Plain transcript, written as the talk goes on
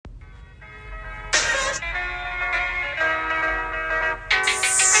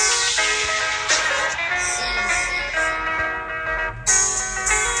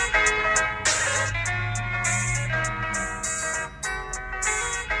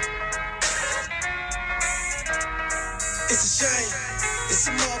It's a shame, it's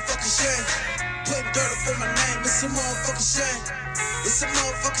a motherfucking shame. Putting dirt up on my name, it's a motherfucking shame. It's a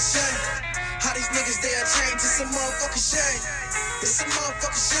motherfucking shame. How these niggas they'll change, it's a motherfucking shame. It's a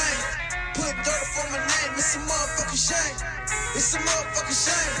motherfucking shame. Putting dirt up on my name, it's a motherfucking shame. It's a motherfucking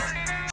shame.